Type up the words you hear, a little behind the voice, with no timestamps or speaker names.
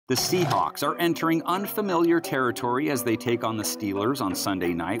The Seahawks are entering unfamiliar territory as they take on the Steelers on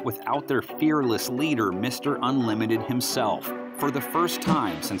Sunday night without their fearless leader, Mr. Unlimited himself. For the first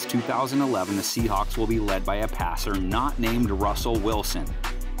time since 2011, the Seahawks will be led by a passer not named Russell Wilson.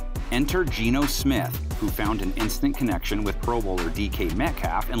 Enter Geno Smith, who found an instant connection with Pro Bowler DK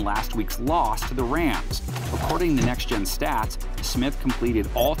Metcalf in last week's loss to the Rams. According to Next Gen Stats, Smith completed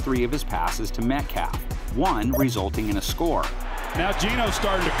all 3 of his passes to Metcalf, one resulting in a score. Now Geno's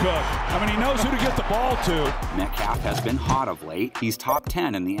starting to cook. He knows who to get the ball to. Metcalf has been hot of late. He's top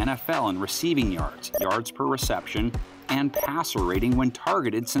 10 in the NFL in receiving yards, yards per reception, and passer rating when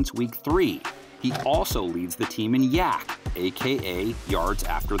targeted since week 3. He also leads the team in YAC, aka yards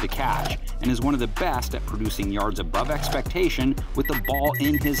after the catch, and is one of the best at producing yards above expectation with the ball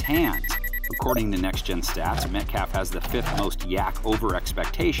in his hands. According to Next Gen Stats, Metcalf has the 5th most YAC over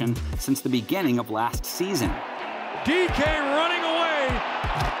expectation since the beginning of last season. DK running away.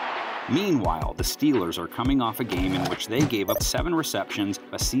 Meanwhile, the Steelers are coming off a game in which they gave up 7 receptions,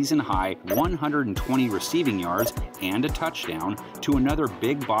 a season-high 120 receiving yards, and a touchdown to another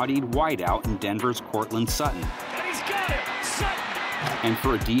big-bodied wideout in Denver's Courtland Sutton. And he's got it! Sutton! And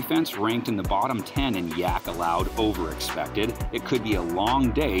for a defense ranked in the bottom 10 in YAC allowed over expected, it could be a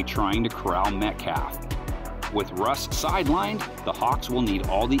long day trying to corral Metcalf. With Russ sidelined, the Hawks will need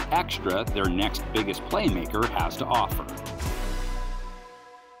all the extra their next biggest playmaker has to offer.